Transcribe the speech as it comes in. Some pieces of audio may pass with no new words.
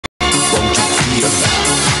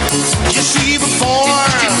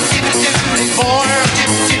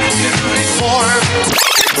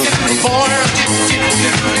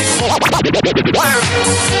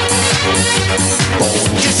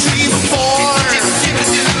Yes, we were born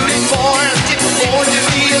to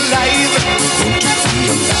be alive.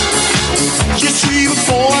 Yes, we were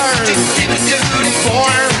born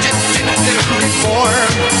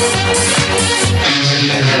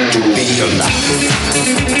to be alive.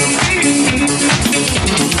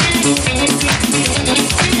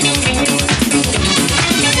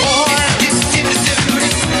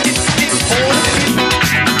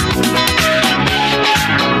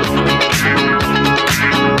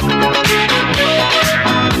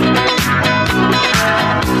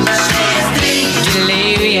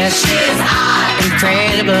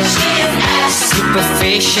 Incredible,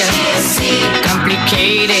 superficial,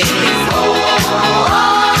 complicated.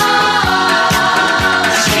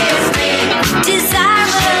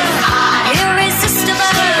 Desirable,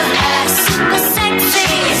 irresistible, super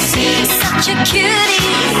sexy, such a cutie.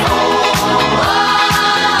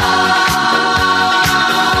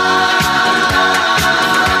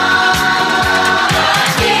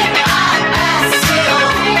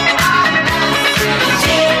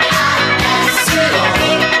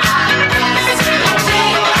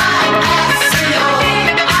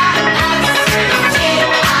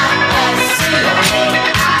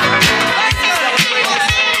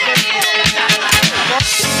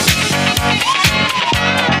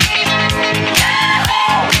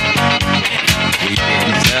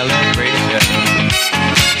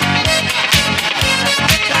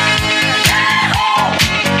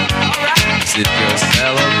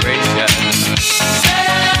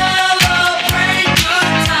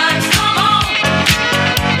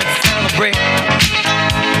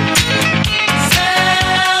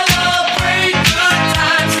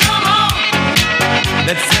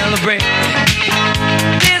 Let's celebrate.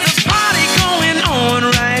 There's a party going on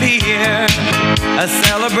right here, a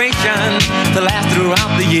celebration to last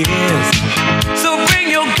throughout the years. So bring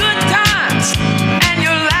your good times and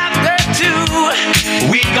your laughter too.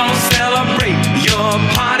 We gon' celebrate your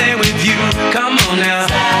party with you. Come on now.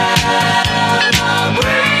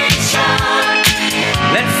 Celebration.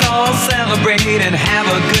 Let's all celebrate and have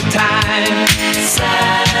a good time.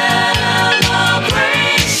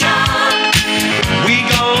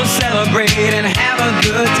 Celebrate and have a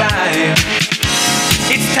good time.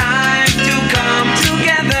 It's time to come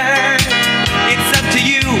together. It's up to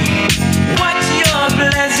you. What's your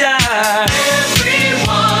pleasure?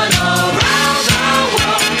 Everyone around the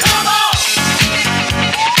world, come on!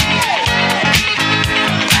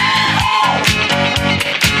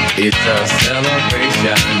 It's a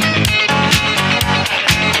celebration.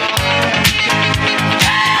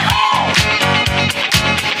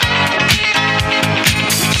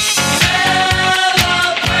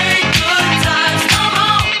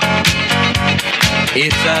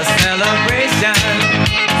 It's a celebration.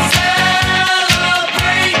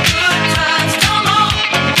 Celebrate good times, come on.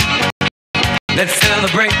 Let's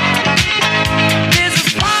celebrate. There's a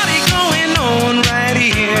party going on right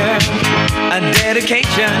here, a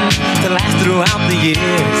dedication to last throughout the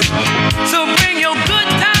years. So bring your good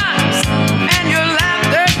times and your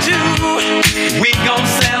laughter too. We gon'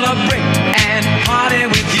 celebrate and party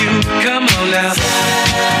with you. Come on now.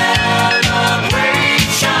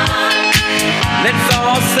 Let's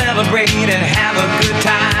all celebrate and have a good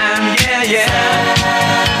time, yeah, yeah.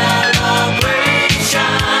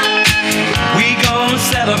 Celebration. We gon'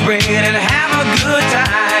 celebrate and have a good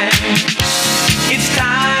time. It's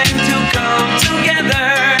time to come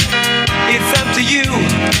together. It's up to you.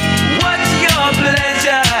 What's your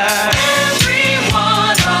pleasure?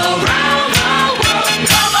 Everyone around the world,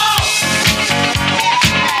 come on!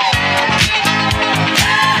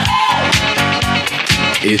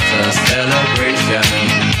 It's a celebration.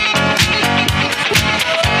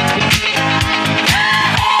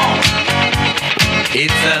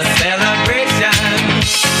 It's a celebration.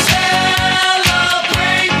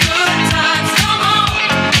 Celebrate good times, come on.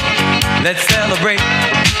 Let's celebrate.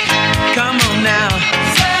 Come on now.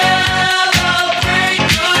 Celebrate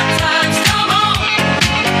good times, come on.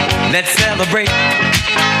 Let's celebrate.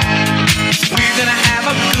 We're gonna have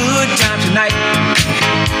a good time tonight.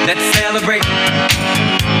 Let's celebrate.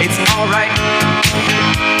 It's alright.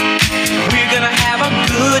 We're gonna have a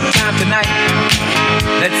good time tonight.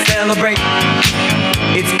 Let's celebrate.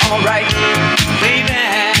 It's alright, baby.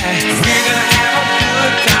 We're gonna have a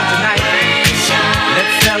good time tonight.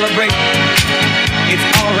 Let's celebrate. It's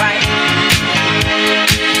alright.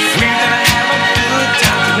 We're gonna have a good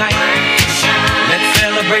time tonight. Let's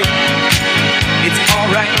celebrate. It's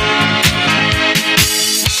alright.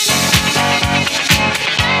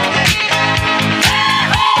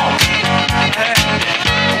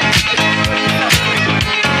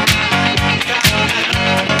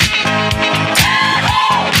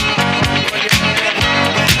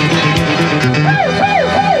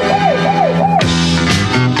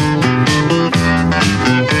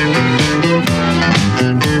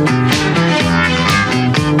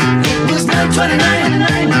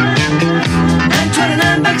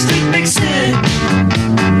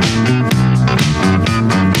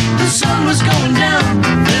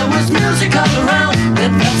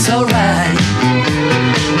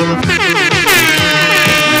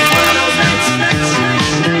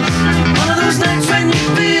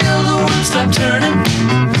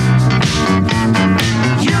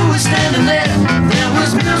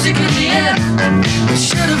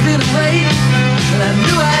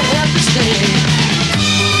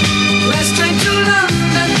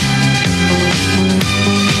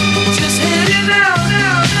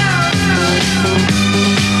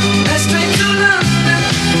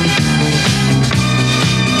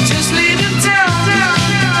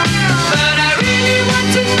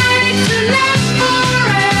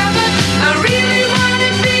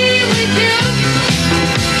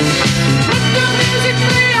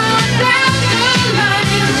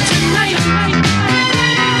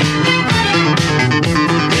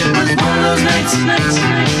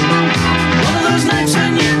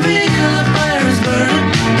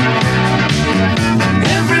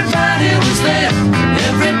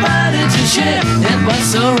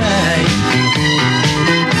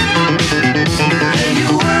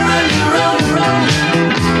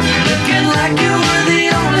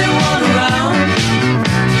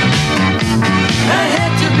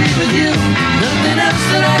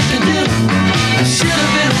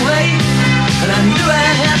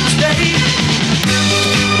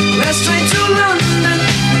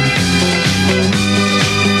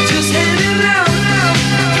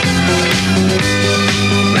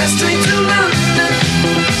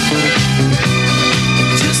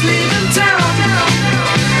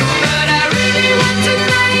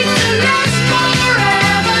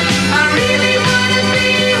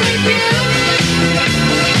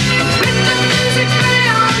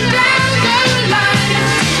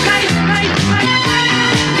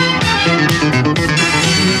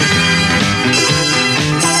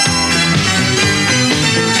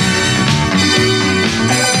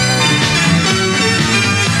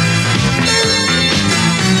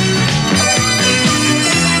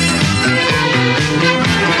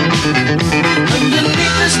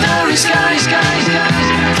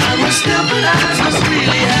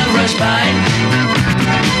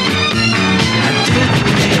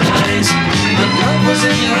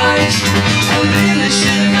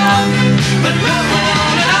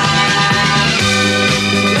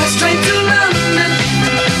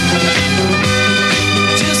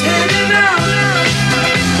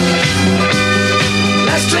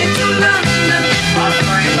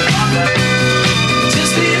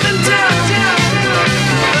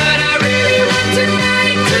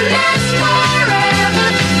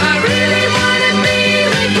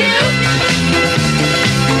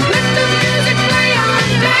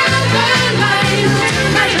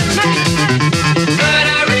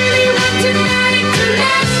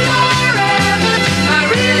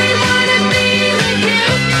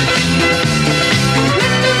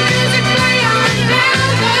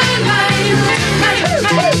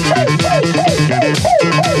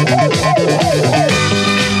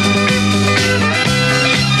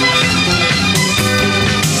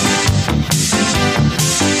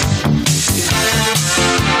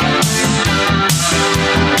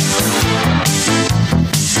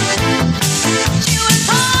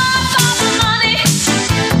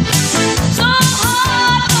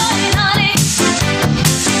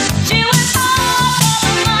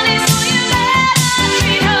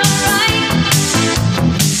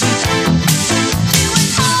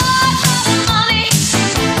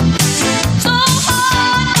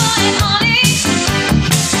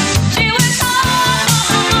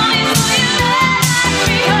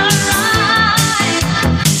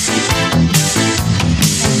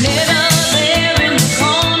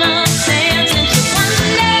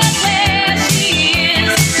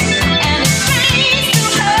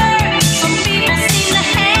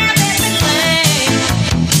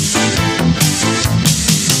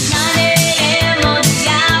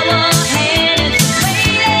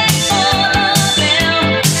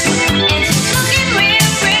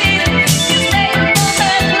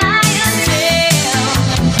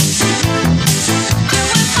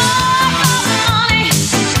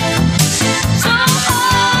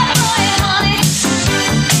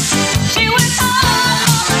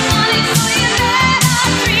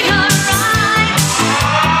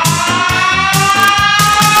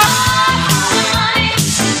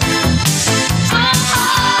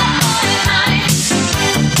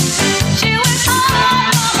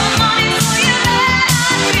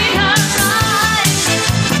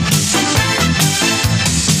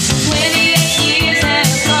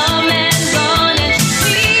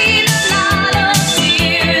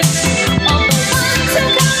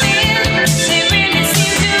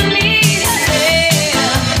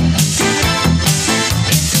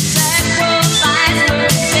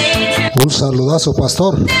 Un saludazo,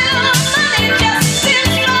 pastor.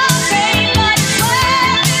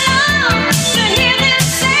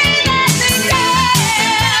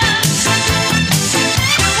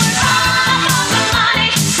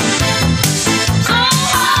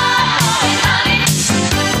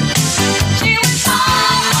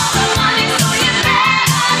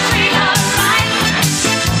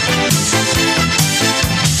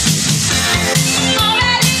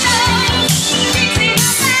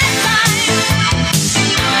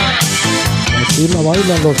 Y la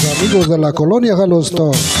bailan los amigos de la colonia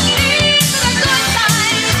Galoston.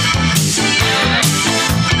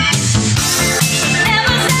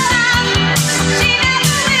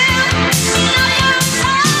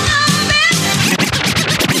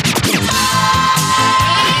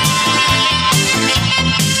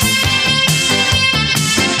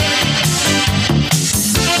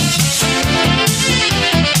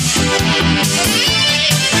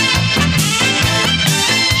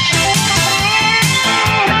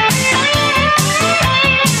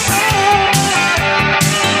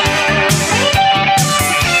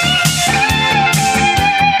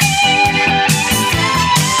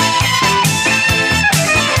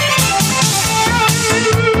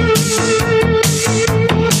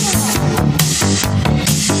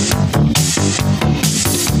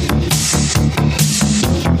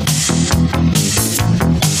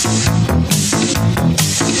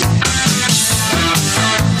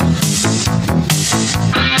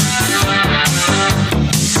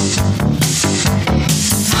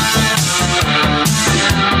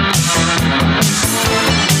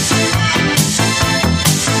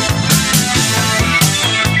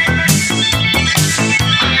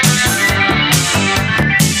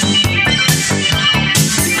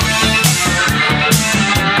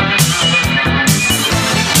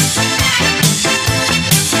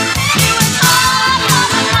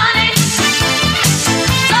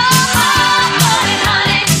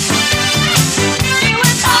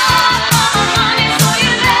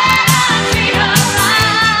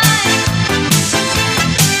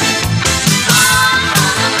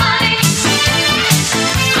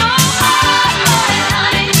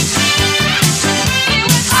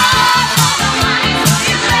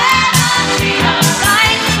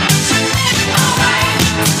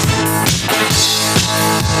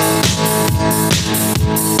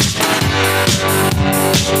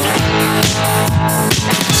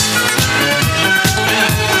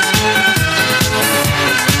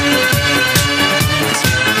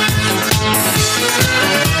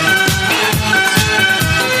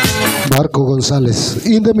 Marco González,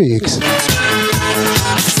 in the mix.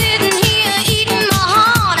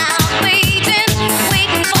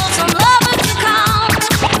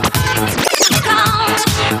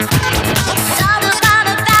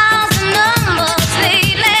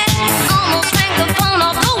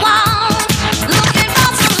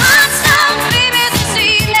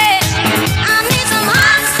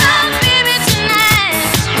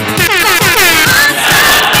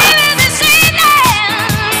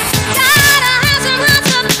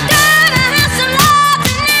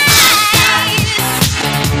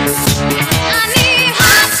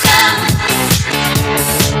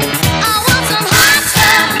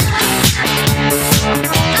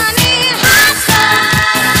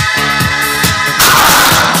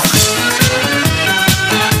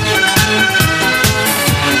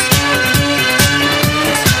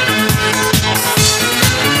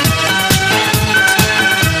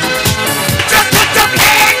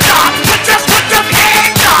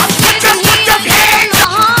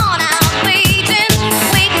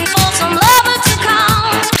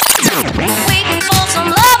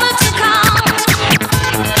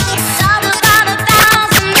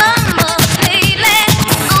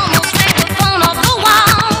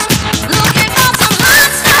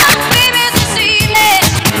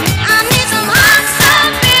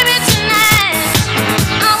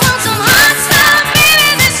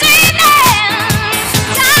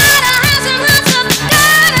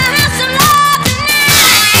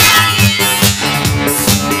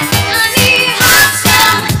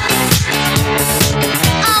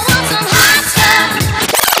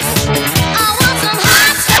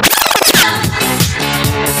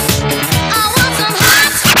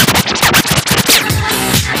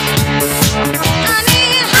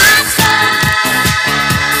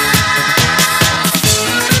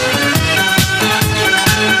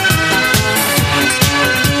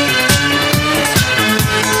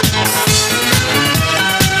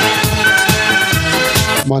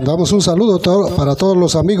 Mandamos un saludo para todos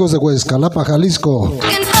los amigos de Huescalapa, Jalisco.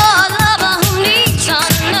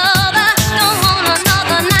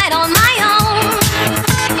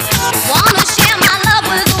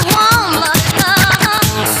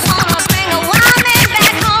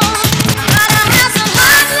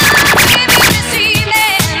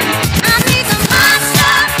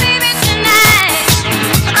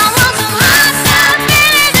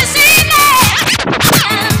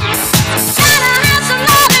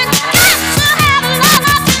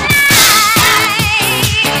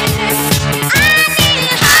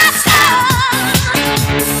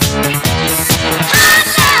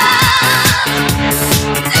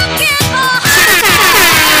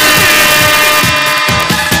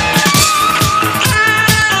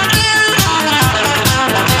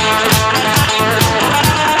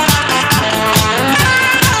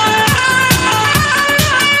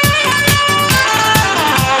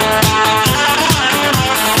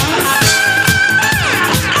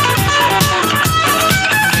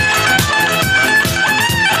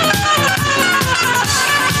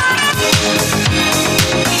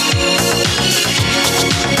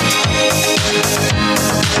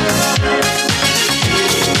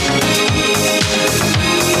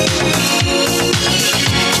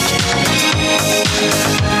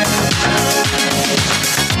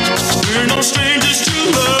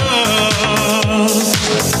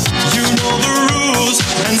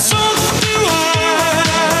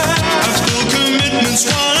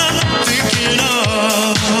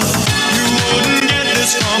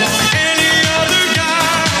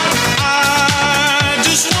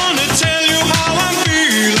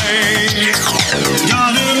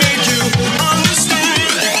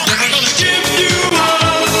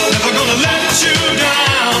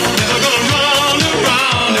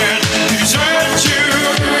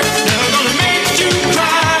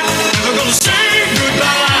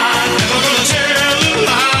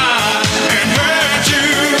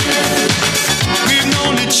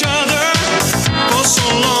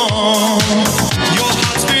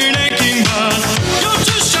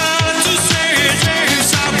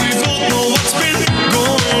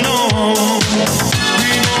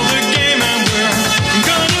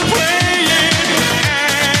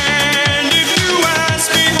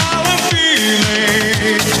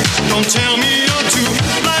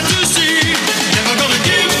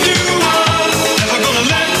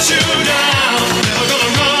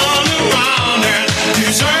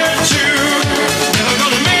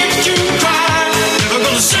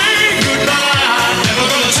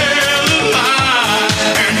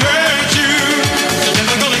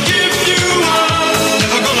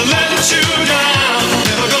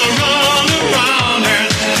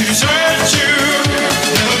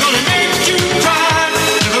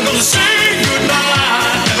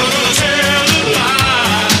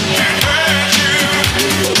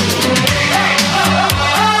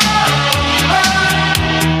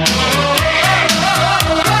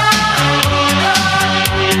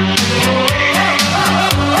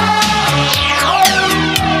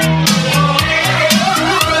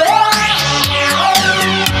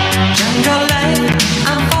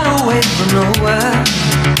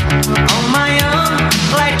 On my own,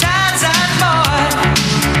 like Tarzan boy.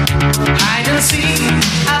 Hide and seek,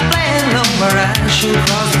 I play alone where I shoot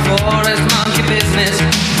across the forest. Monkey business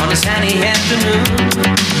on a sunny afternoon.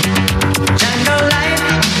 Jungle life,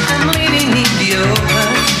 I'm leading in the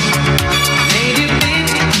open. Native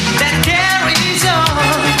beat that carries on.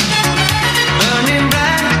 Burning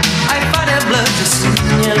bright, I fight a blood to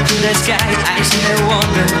signal to the sky. I see a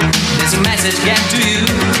wonder, there's a message get to you.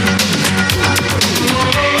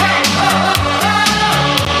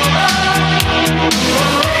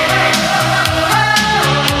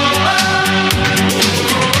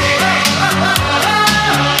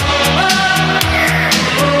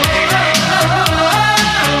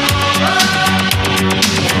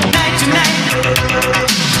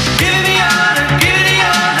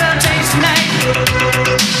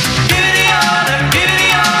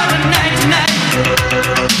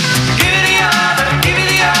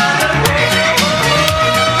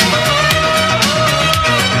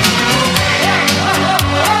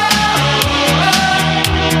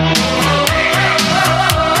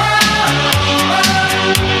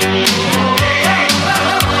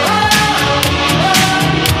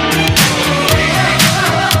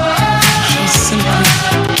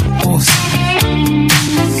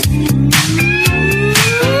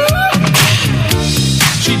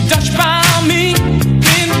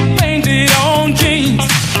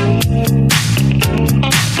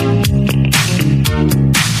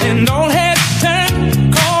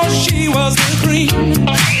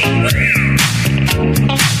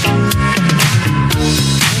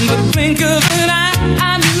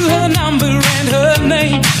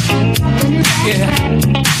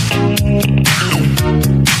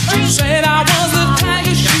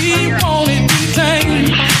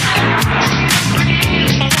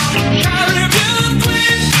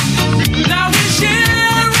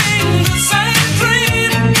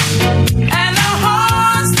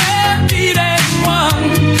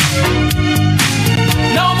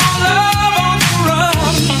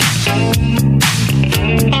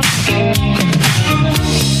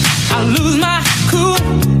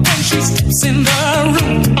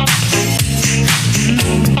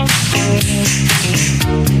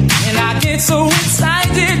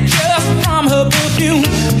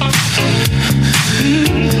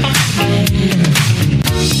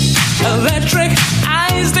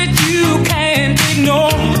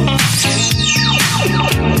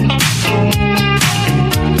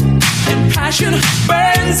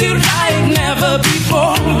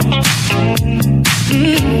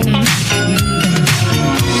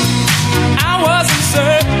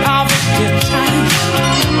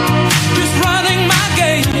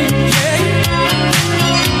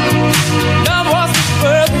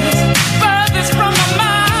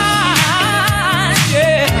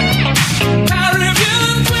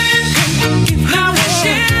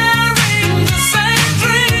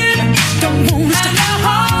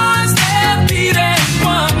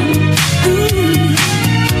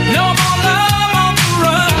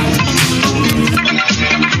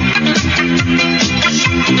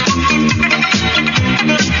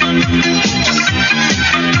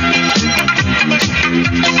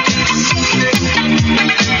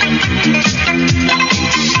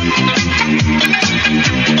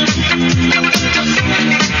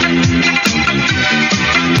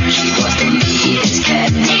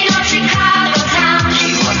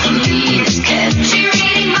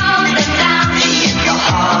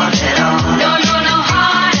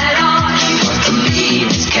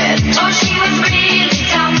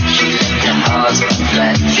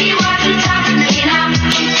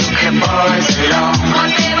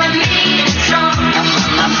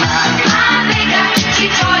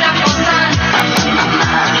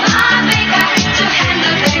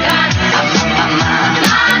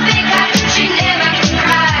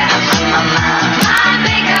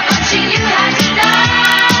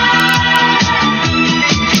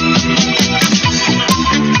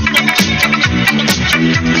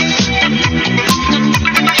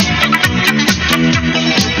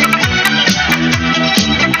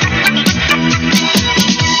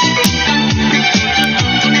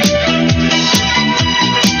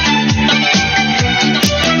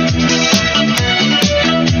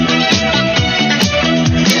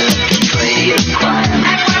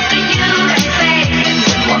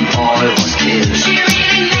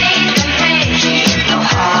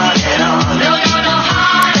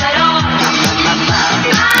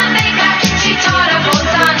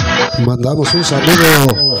 Mandamos un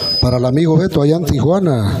saludo para el amigo Beto allá en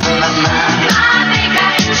Tijuana.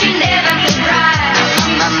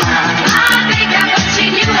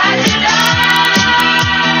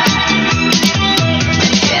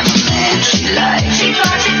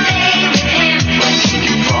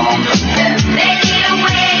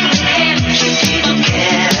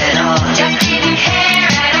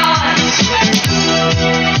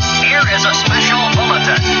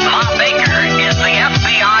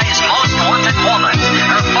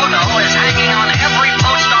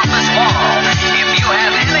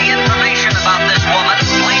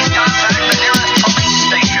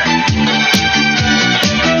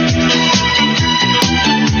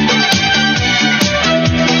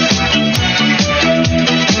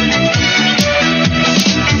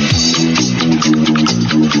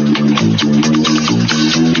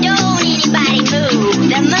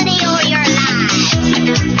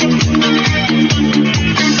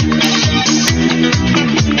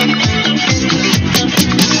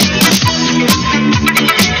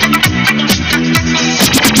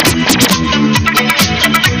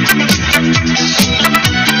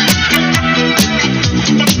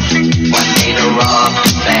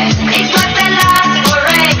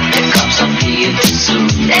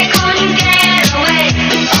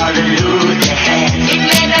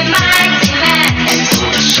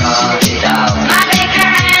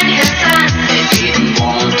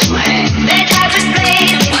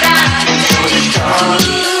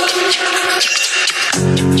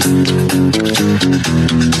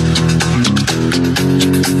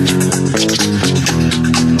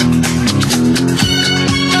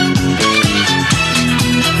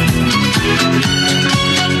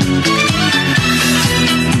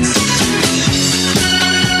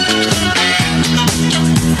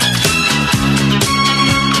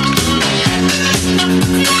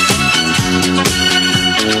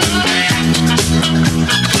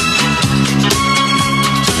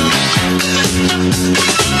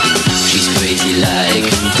 like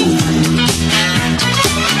a fool.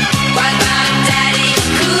 What about daddy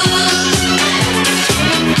cool?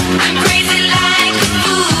 I'm crazy like a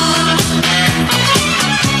fool.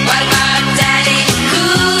 What about daddy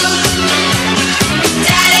cool?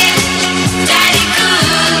 Daddy, daddy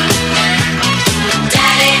cool.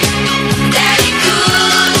 Daddy, daddy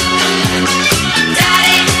cool.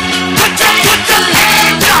 Daddy, daddy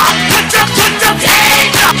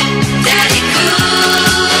cool. Daddy cool.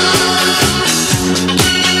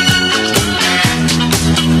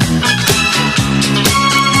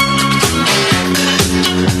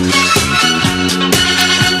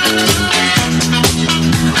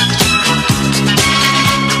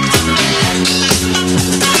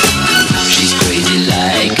 She's crazy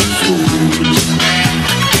like a fool.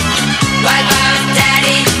 What about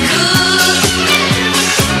daddy cool?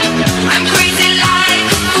 I'm crazy like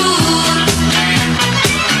a fool.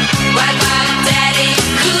 What about daddy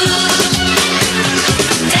cool?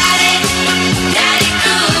 Daddy, daddy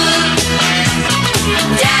cool.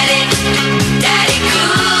 Daddy, daddy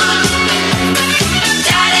cool.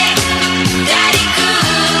 Daddy, daddy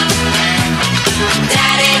cool.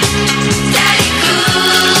 Daddy, daddy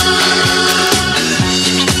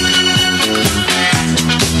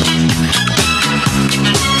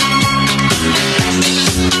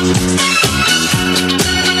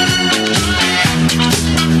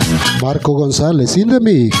Marco González in the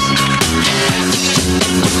mix.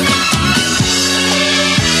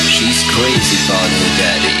 She's crazy about her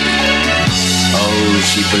daddy. Oh,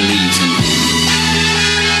 she believes in him.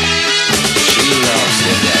 She loves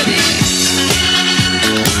her daddy.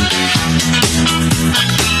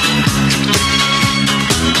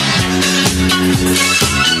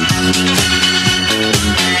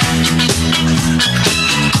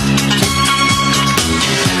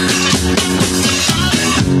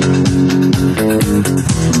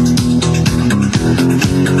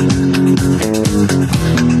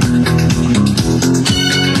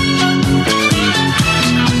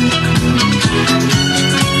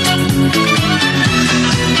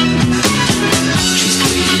 She's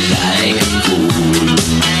crazy like a fool.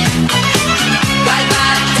 What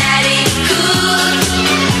about daddy cool?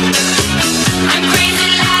 I'm crazy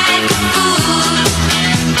like a fool.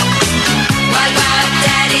 What about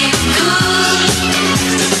daddy cool?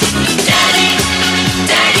 Daddy,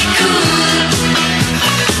 daddy cool.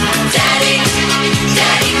 Daddy,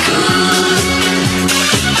 daddy cool.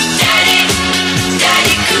 Daddy,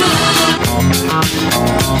 daddy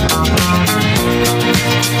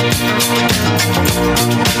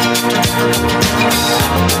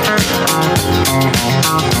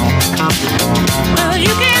Well,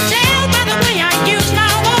 you can tell by the way I use my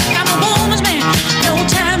walk. I'm a woman's man, no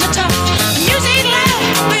time to talk. Music loud,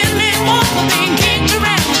 women walk, I've been kicked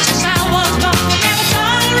around since I was born. Never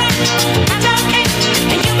tolerate, that's okay.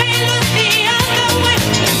 And you may look the other way,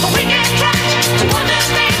 but we can try to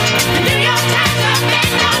understand and do your time up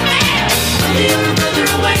and not man. Whether you're a brother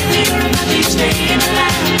away, you're a mother, staying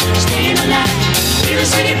alive, staying alive. Feel the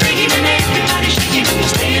city breaking and everybody shaking,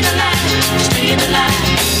 staying alive, staying alive.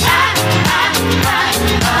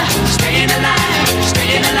 Staying alive,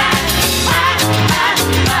 staying alive.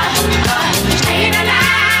 Staying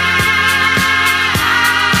alive.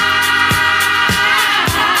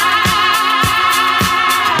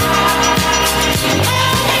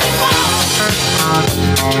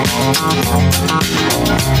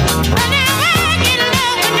 Running around, get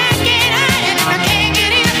low when I get high, and if I can't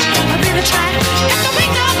get in, I'll really try. Got the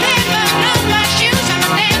wings of heaven on my shoes, I'm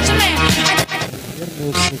a dancing man.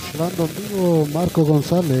 Viernes mezclando en vivo Marco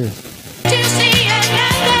González. To see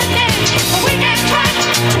another day, but we can try to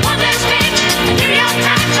understand and do your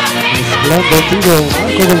time so Mezclando en vivo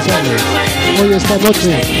Marco González. Hoy esta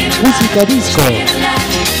noche, música disco.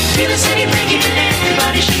 Feel the city breaking and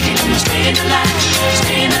everybody shaking. Staying alive,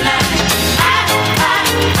 staying alive.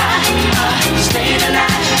 Staying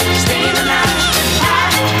alive, staying alive.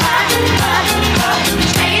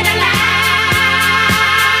 Staying alive.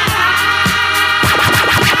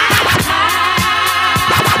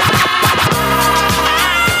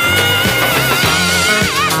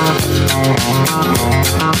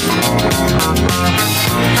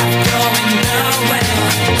 Going nowhere.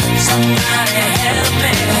 Somebody help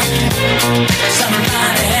me.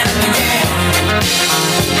 Somebody help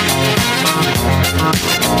me.